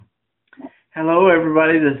Hello,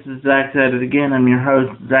 everybody. This is Zach at it again. I'm your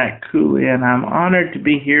host, Zach Cooley, and I'm honored to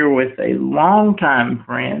be here with a longtime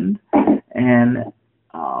friend and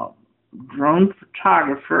uh, drone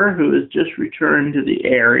photographer who has just returned to the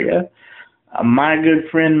area, my good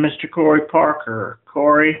friend, Mr. Cory Parker.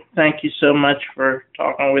 Cory, thank you so much for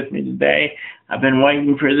talking with me today. I've been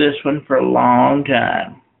waiting for this one for a long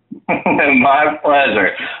time. My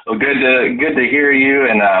pleasure. Well, good to hear you,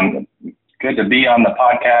 and good to be on the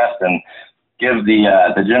podcast and give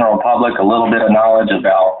the general public a little bit of knowledge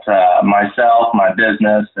about myself, my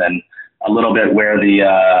business, and a little bit where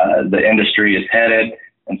the industry is headed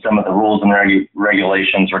and some of the rules and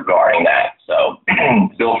regulations regarding that. So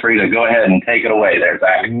feel free to go ahead and take it away there,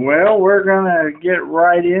 Zach. Well, we're going to get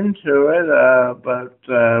right into it, but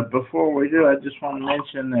before we do, I just want to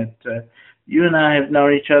mention that you and I have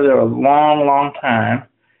known each other a long, long time,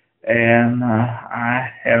 and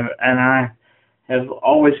I have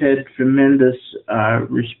always had tremendous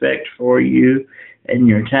respect for you and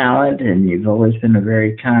your talent, and you've always been a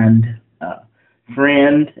very kind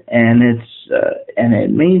friend, and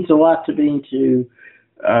it means a lot to me to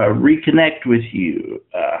reconnect with you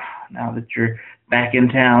now that you're back in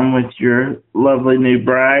town with your lovely new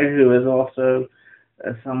bride, who is also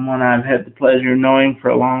someone I've had the pleasure of knowing for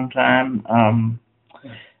a long time,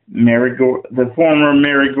 the former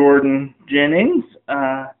Mary Gordon Jennings.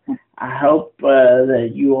 I hope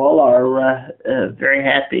that you all are very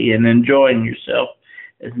happy and enjoying yourself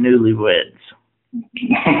as newlyweds.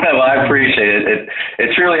 Well, I appreciate it. It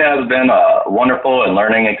truly has been a wonderful and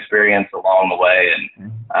learning experience along the way.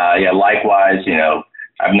 And likewise,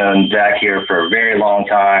 I've known Jack here for a very long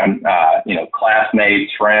time,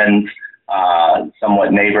 classmates, friends,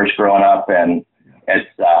 somewhat neighbors growing up, and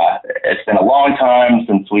it's been a long time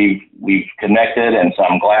since we've connected, and so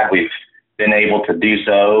I'm glad we've been able to do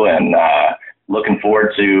so, and looking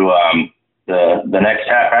forward to the next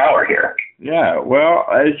half hour here. Yeah, well,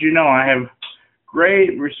 as you know, I have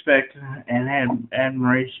great respect and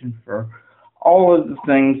admiration for all of the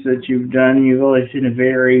things that you've done. You've always been a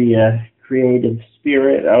very creative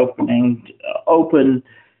spirit, open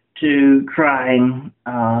to trying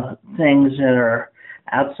things that are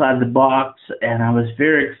outside the box, and I was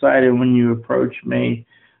very excited when you approached me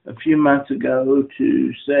a few months ago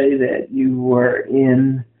to say that you were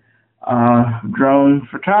in drone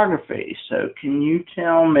photography. So can you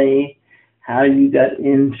tell me how you got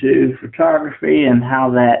into photography and how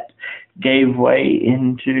that gave way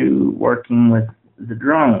into working with the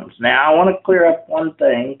drones? Now, I want to clear up one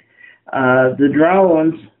thing. The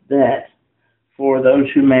drones that, for those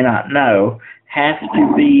who may not know, have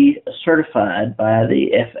to be certified by the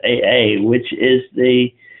FAA, which is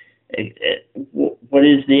what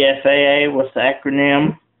is the FAA? What's the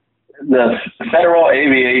acronym? The Federal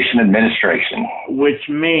Aviation Administration. Which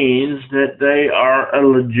means that they are a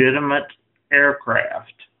legitimate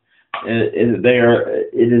aircraft. It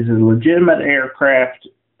is a legitimate aircraft,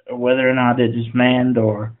 whether or not it is manned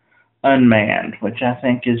or unmanned, which I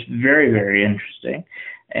think is very, very interesting.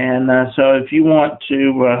 And so if you want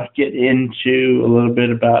to get into a little bit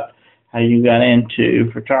about how you got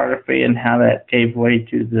into photography and how that gave way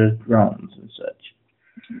to the drones and such.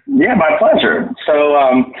 Yeah, my pleasure. So,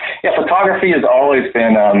 photography has always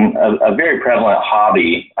been a very prevalent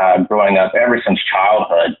hobby growing up ever since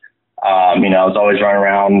childhood. I was always running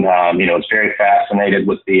around, was very fascinated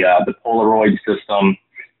with the Polaroid system.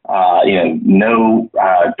 No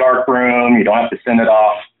dark room, you don't have to send it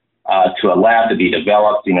off to a lab to be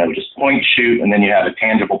developed, just point, shoot, and then you have a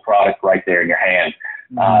tangible product right there in your hand.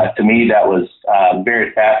 To me, that was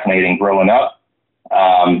very fascinating growing up.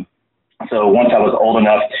 So once I was old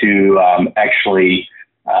enough to actually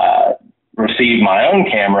receive my own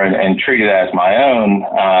camera and treat it as my own,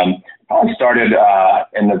 I started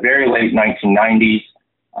in the very late 1990s.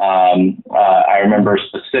 I remember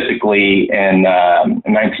specifically in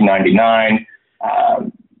 1999,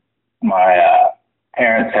 my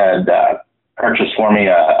parents had purchased for me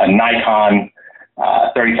a Nikon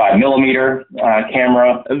 35 millimeter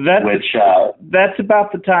camera. That's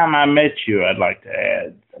about the time I met you, I'd like to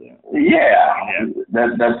add. Yeah.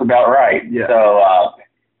 That's about right. Yeah. So,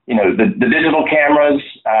 the digital cameras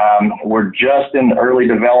were just in early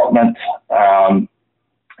development,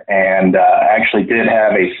 and actually did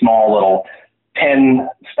have a small little pen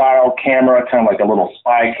style camera, kind of like a little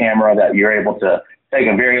spy camera that you're able to take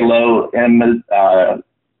a very low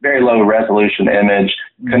resolution image,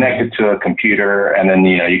 connect it to a computer, and then,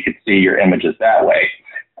 you could see your images that way.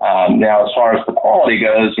 Now, as far as the quality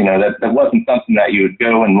goes, that wasn't something that you would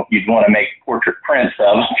go and you'd want to make portrait prints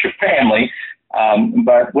of your family.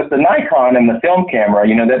 But with the Nikon and the film camera,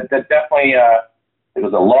 that definitely, it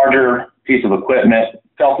was a larger piece of equipment.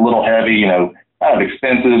 Felt a little heavy, kind of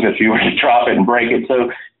expensive if you were to drop it and break it.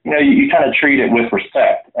 So, you kind of treat it with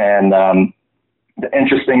respect. And the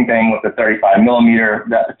interesting thing with the 35 millimeter,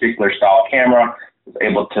 that particular style camera, was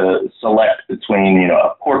able to select between,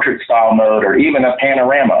 a portrait style mode or even a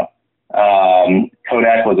panorama.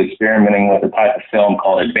 Kodak was experimenting with a type of film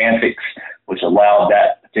called Advantix, which allowed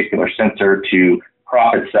that particular sensor to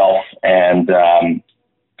crop itself and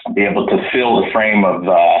be able to fill the frame of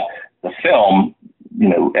the film,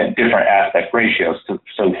 at different aspect ratios.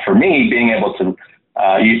 So for me, being able to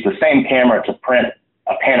use the same camera to print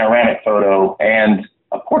a panoramic photo and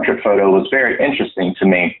a portrait photo was very interesting to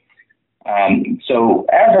me. So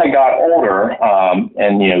as I got older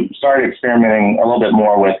and, started experimenting a little bit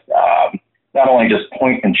more with not only just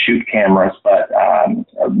point and shoot cameras, but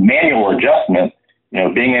manual adjustment,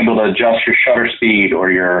 being able to adjust your shutter speed or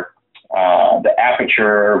your the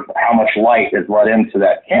aperture, how much light is let into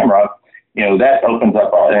that camera, that opens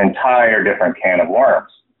up an entire different can of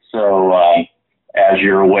worms. So as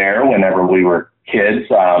you're aware, whenever we were kids,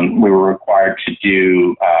 we were required to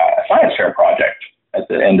do a science fair project at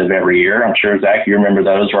the end of every year. I'm sure, Zach, you remember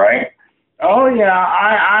those, right? Oh, yeah.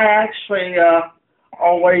 I actually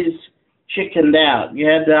always chickened out. You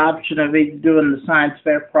had the option of either doing the science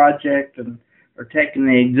fair project or taking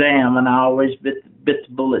the exam, and I always bit the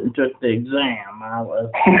bullet and took the exam. I was,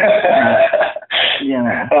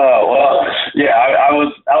 Oh, well, yeah, I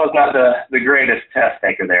was not the greatest test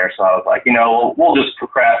taker there, so I was like, we'll just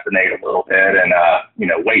procrastinate a little bit and,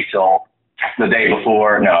 wait till the day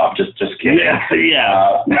before. No, just kidding.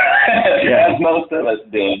 Yeah. As most of us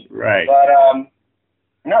did. Right. But,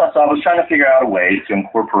 no, so I was trying to figure out a way to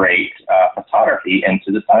incorporate photography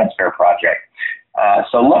into the science fair project.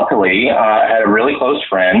 So luckily, I had a really close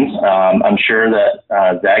friend. I'm sure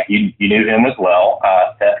that, Zach, you knew him as well,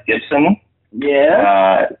 Seth Gibson.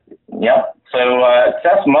 Yeah. Yep. So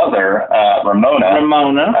Seth's mother, Ramona.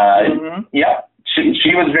 Mm-hmm. Yep.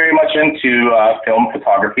 She was very much into film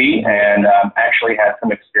photography and actually had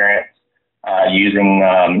some experience using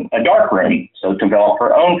a darkroom, so to develop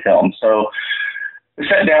her own film. So we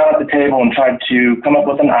sat down at the table and tried to come up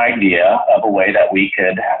with an idea of a way that we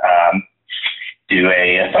could do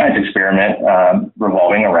a science experiment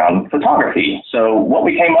revolving around photography. So what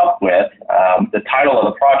we came up with, the title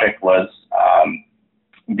of the project was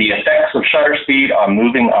The Effects of Shutter Speed on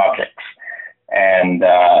Moving Objects. And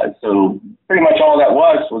so pretty much all that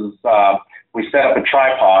was we set up a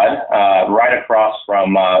tripod right across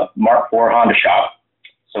from Mark IV Honda shop.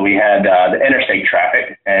 So we had the interstate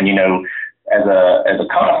traffic, and as a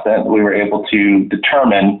constant, we were able to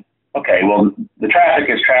determine, okay, well, the traffic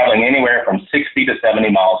is traveling anywhere from 60 to 70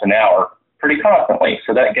 miles an hour pretty constantly.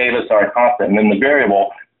 So that gave us our constant, and then the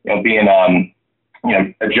variable, being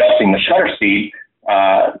adjusting the shutter speed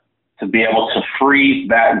to be able to freeze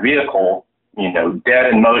that vehicle, dead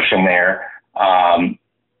in motion there,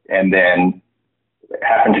 and then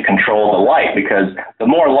having to control the light, because the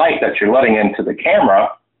more light that you're letting into the camera,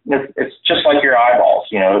 it's just like your eyeballs.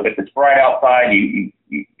 If it's bright outside,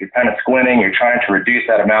 you're kind of squinting, you're trying to reduce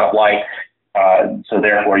that amount of light, so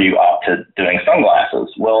therefore you opt to doing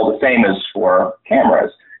sunglasses. Well, the same is for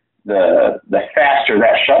cameras. The faster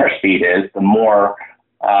that shutter speed is,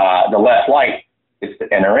 the less light is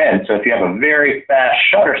to enter in. So if you have a very fast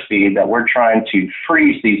shutter speed that we're trying to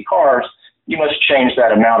freeze these cars, you must change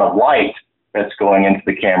that amount of light that's going into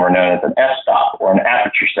the camera, known as an f-stop or an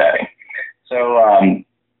aperture setting. So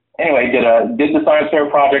anyway, did the science fair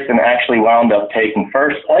project and actually wound up taking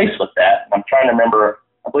first place with that. I'm trying to remember,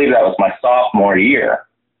 I believe that was my sophomore year.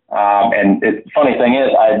 And the funny thing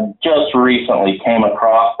is, I just recently came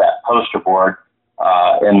across that poster board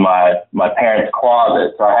in my parents'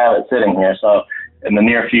 closet. So I have it sitting here. So in the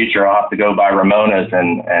near future, I'll have to go by Ramona's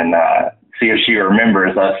and see if she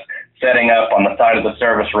remembers us setting up on the side of the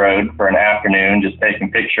service road for an afternoon, just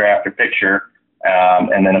taking picture after picture.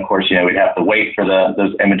 And then, of course, we'd have to wait for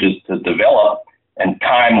those images to develop, and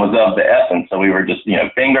time was of the essence. So we were just,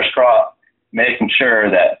 fingers crossed, making sure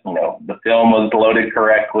that, the film was loaded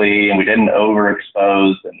correctly and we didn't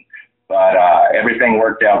overexpose. But everything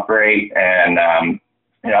worked out great. And,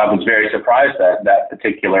 I was very surprised that that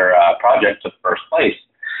particular project took first place.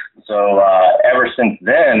 So ever since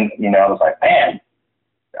then, I was like, man,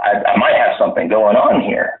 I might have something going on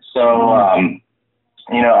here. So,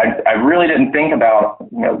 I really didn't think about,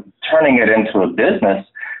 turning it into a business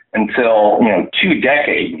until, 2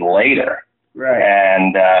 decades later. Right.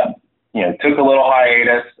 And, took a little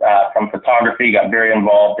hiatus from photography, got very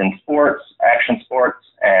involved in sports, action sports,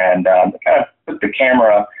 and kind of put the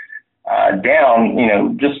camera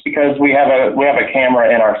down, just because we have a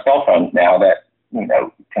camera in our cell phones now that,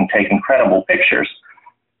 can take incredible pictures.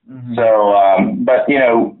 Mm-hmm. So, but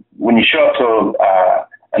when you show up to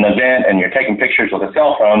an event and you're taking pictures with a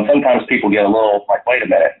cell phone, sometimes people get a little like, wait a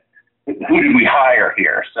minute, who did we hire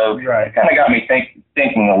here? So right. It kind of got me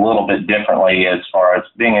thinking a little bit differently as far as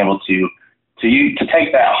being able to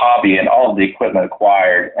take that hobby and all of the equipment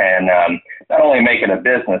acquired and not only make it a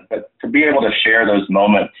business, but to be able to share those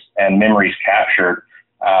moments and memories captured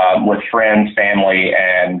with friends, family,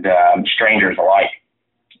 and strangers alike.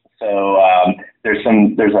 So there's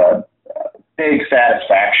a big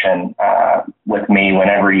satisfaction with me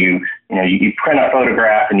whenever you print a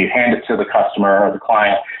photograph and you hand it to the customer or the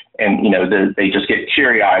client, and they just get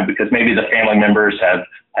teary-eyed because maybe the family members have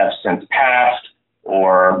since passed,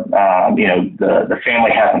 or the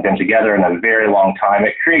family hasn't been together in a very long time.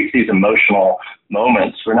 It creates these emotional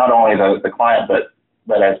moments for not only the client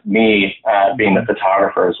but as me being the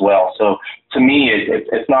photographer as well. So to me,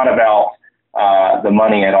 it's not about the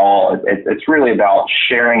money at all. It's really about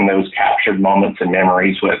sharing those captured moments and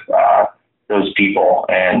memories with those people,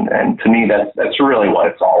 and to me that's really what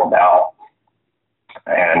it's all about.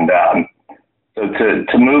 And so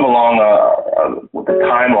to move along with the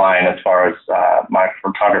timeline as far as my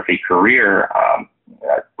photography career, I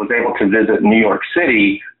was able to visit New York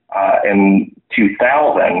City in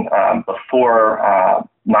 2000 before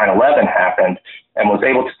 9/11 happened, and was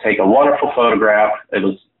able to take a wonderful photograph. It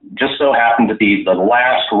was just so happened to be the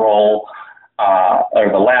last roll or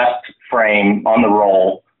the last frame on the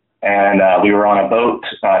roll, and we were on a boat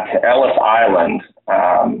to Ellis Island, so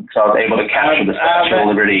I was able to capture the Statue of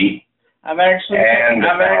Liberty. I've actually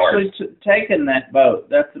taken that boat.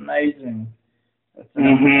 That's amazing. That's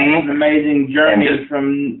an amazing journey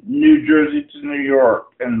from New Jersey to New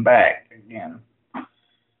York and back again.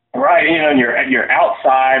 Right, and you're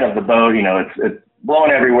outside of the boat. It's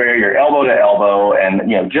blowing everywhere. You're elbow to elbow, and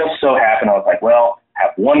just so happened I was like, well,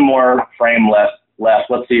 have one more frame left.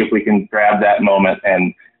 Let's see if we can grab that moment.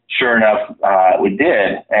 And sure enough, we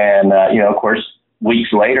did. And of course,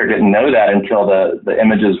 weeks later, didn't know that until the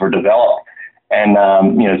images were developed. And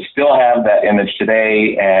still have that image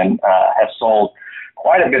today, and have sold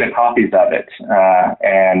quite a bit of copies of it.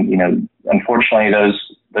 And unfortunately,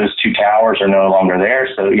 those two towers are no longer there.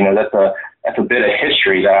 So that's a bit of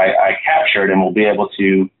history that I captured and will be able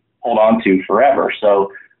to hold on to forever.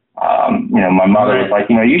 So my mother was like,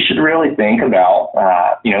 you should really think about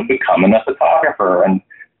becoming a photographer. And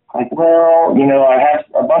like, well, I have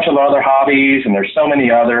a bunch of other hobbies, and there's so many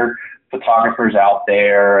other photographers out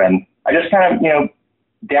there, and I just kind of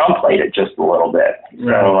downplayed it just a little bit.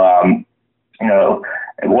 Right. So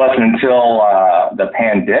it wasn't until the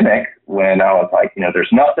pandemic when I was like,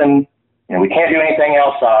 there's nothing, we can't do anything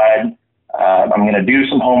outside. I'm going to do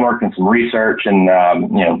some homework and some research, and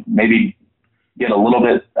maybe get a little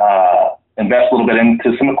bit, invest a little bit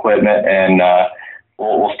into some equipment, and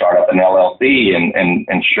we'll start up an LLC.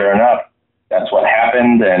 And sure enough, that's what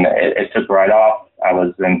happened, and it took right off. I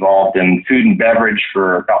was involved in food and beverage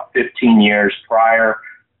for about 15 years prior,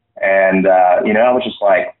 and I was just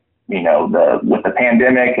like, with the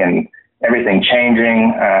pandemic and everything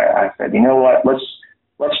changing, I said, you know what,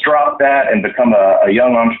 let's drop that and become a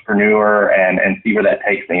young entrepreneur and see where that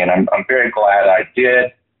takes me. And I'm very glad I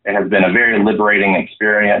did. It has been a very liberating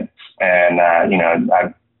experience, and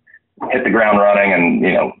I've hit the ground running, and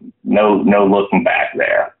no looking back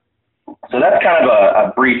there. So that's kind of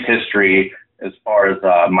a brief history as far as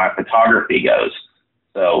my photography goes.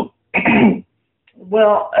 So.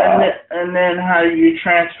 Well, and then how do you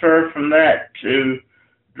transfer from that to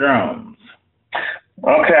drones?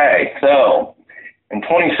 Okay, so in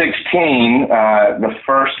 2016, the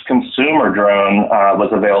first consumer drone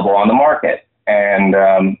was available on the market, and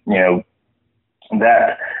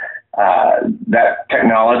that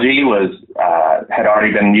technology had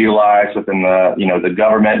already been utilized within the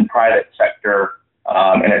government and private sector.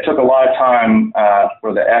 And it took a lot of time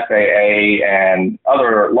for the FAA and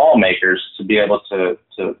other lawmakers to be able to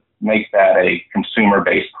make that a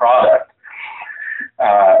consumer-based product.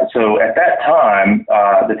 So at that time,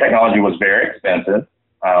 the technology was very expensive.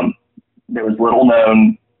 There was little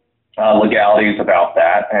known legalities about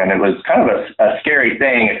that, and it was kind of a scary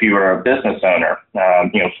thing if you were a business owner.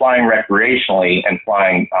 Flying recreationally and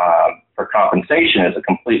flying for compensation is a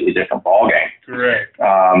completely different ballgame. Correct.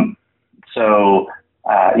 So,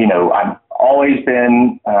 I've always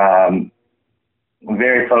been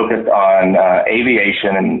very focused on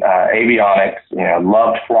aviation and avionics.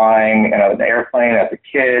 Loved flying an airplane as a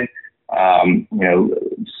kid.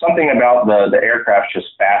 Something about the aircraft just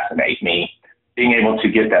fascinates me, being able to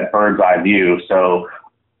get that bird's eye view. So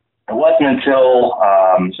it wasn't until...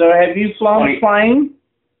 so have you flown a plane?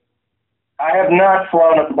 I have not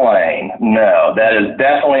flown a plane. No, that is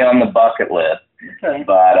definitely on the bucket list. Okay.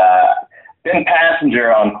 But been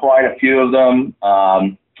passenger on quite a few of them.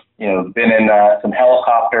 Been in some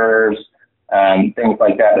helicopters, things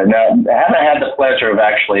like that. I haven't had the pleasure of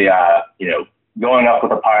actually, going up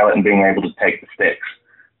with a pilot and being able to take the sticks.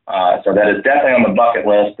 So that is definitely on the bucket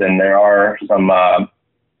list, and there are some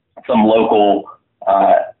local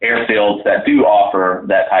airfields that do offer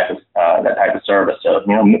that type of service. So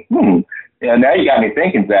now you got me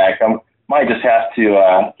thinking, Zach. I might just have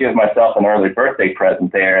to give myself an early birthday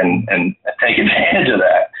present there and take advantage of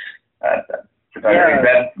that.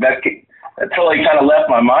 That totally kind of left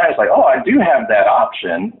my mind. It's like, oh, I do have that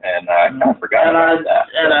option, and I kind of forgot about that.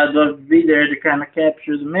 And I'd love to be there to kind of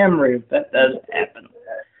capture the memory if that does happen.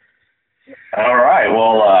 All right.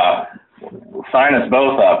 Well, sign us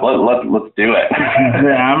both up. Let's do it.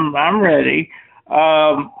 I'm ready.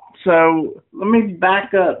 So let me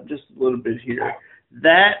back up just a little bit here.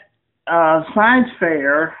 That science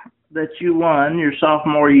fair that you won your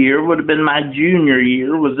sophomore year would have been my junior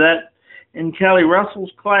year. Was that in Kelly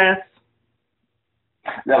Russell's class?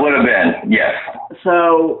 That would have been, yes.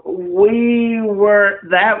 So I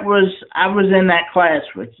was in that class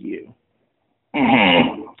with you.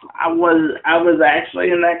 Mm-hmm. I was actually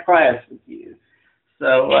in that class with you.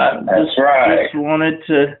 So that's right. Just wanted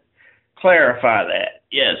to clarify that.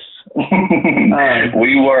 Yes.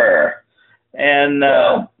 We were. And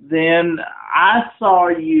then I saw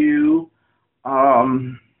you. I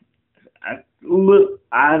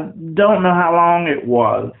don't know how long it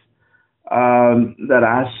was that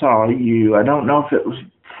I saw you. I don't know if it was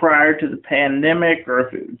prior to the pandemic or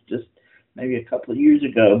if it was just maybe a couple of years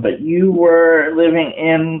ago, but you were living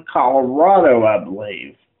in Colorado, I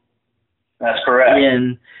believe. That's correct.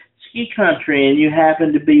 In ski country, and you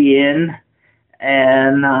happened to be in,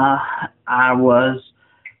 and I was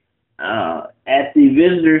at the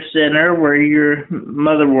visitor center where your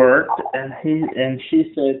mother worked, and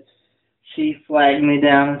she said, she flagged me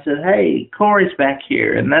down and said, "Hey, Cory's back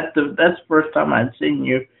here," and that's the first time I'd seen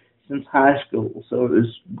you since high school. So it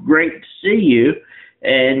was great to see you.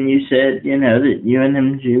 And you said, that you and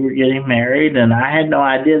MG were getting married, and I had no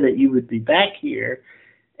idea that you would be back here.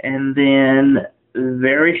 And then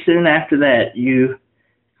very soon after that, you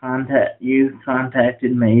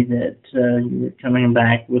contacted me that you were coming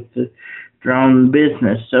back with the drone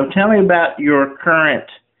business. So tell me about your current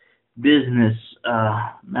business,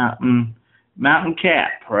 Mountain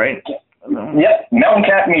Cap, right? Yep, Mountain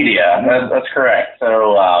Cap Media. That's correct.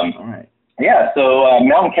 So, all right. Yeah, so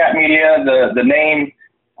Mountain Cap Media, the name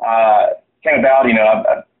came about,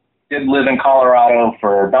 I did live in Colorado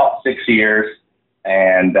for about 6 years,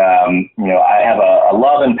 and, I have a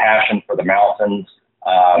love and passion for the mountains.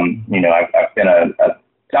 I've been a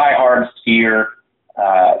diehard skier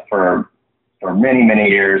for many, many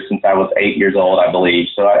years, since I was 8 years old, I believe.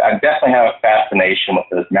 So I definitely have a fascination with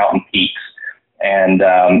those mountain peaks. And,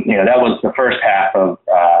 that was the first half of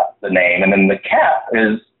the name. And then the cap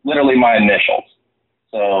is literally my initials.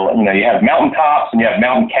 So, you have mountain tops and you have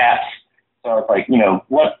mountain caps. So it's like,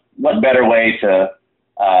 what better way to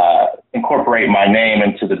incorporate my name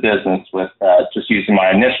into the business with just using my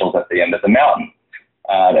initials at the end of the mountain.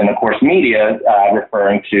 And of course, media,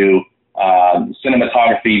 referring to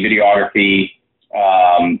cinematography, videography,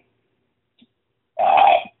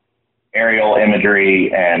 aerial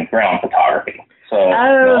imagery, and ground photography. So,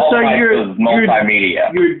 so you're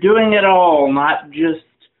multimedia. You're doing it all, not just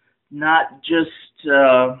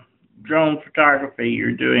drone photography.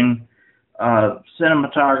 You're doing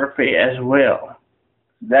cinematography as well.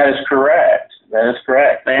 That is correct.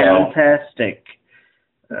 Fantastic.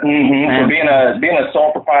 So, so being a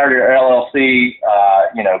sole proprietor LLC,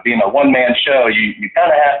 being a one-man show, you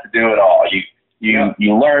kind of have to do it all.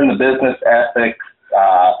 You learn the business ethics.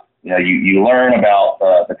 You learn about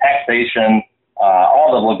the taxation,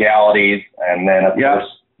 all the legalities, and then of course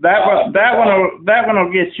that one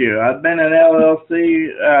will get you. I've been an LLC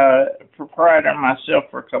proprietor myself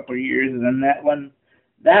for a couple of years, and that one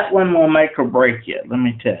will make or break you. Let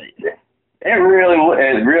me tell you. It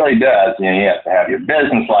really does. You have to have your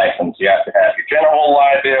business license. You have to have your general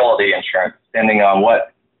liability insurance, depending on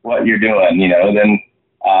what you're doing.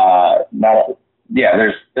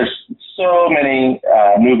 There's so many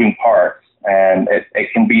moving parts, and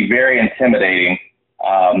it can be very intimidating,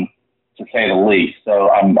 to say the least. So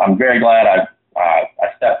I'm very glad I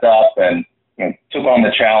stepped up and took on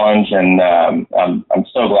the challenge, and I'm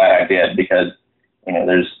so glad I did, because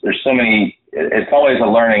there's so many. It's always a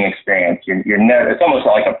learning experience. You're never. It's almost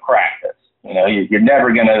like a practice. You're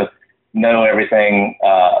never gonna know everything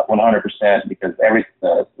 100% because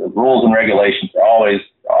the rules and regulations are always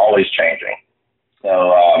changing.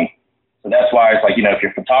 So so that's why it's like, you know, if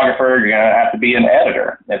you're a photographer, you're going to have to be an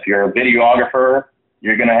editor. If you're a videographer,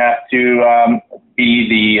 you're going to have to be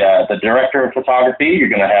the director of photography. You're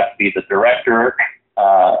going to have to be the director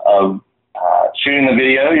of shooting the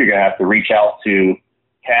video. You're going to have to reach out to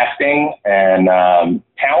casting and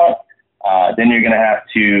talent. Then you're going to have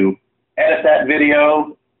to edit that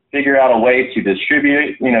video, figure out a way to distribute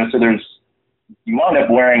it. You know, so you wind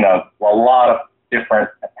up wearing a lot of different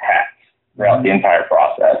hats throughout the entire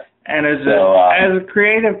process. And as a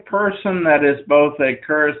creative person, that is both a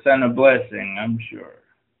curse and a blessing, I'm sure.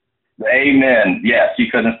 Amen. Yes,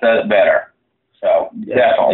 you couldn't have said it better. So definitely.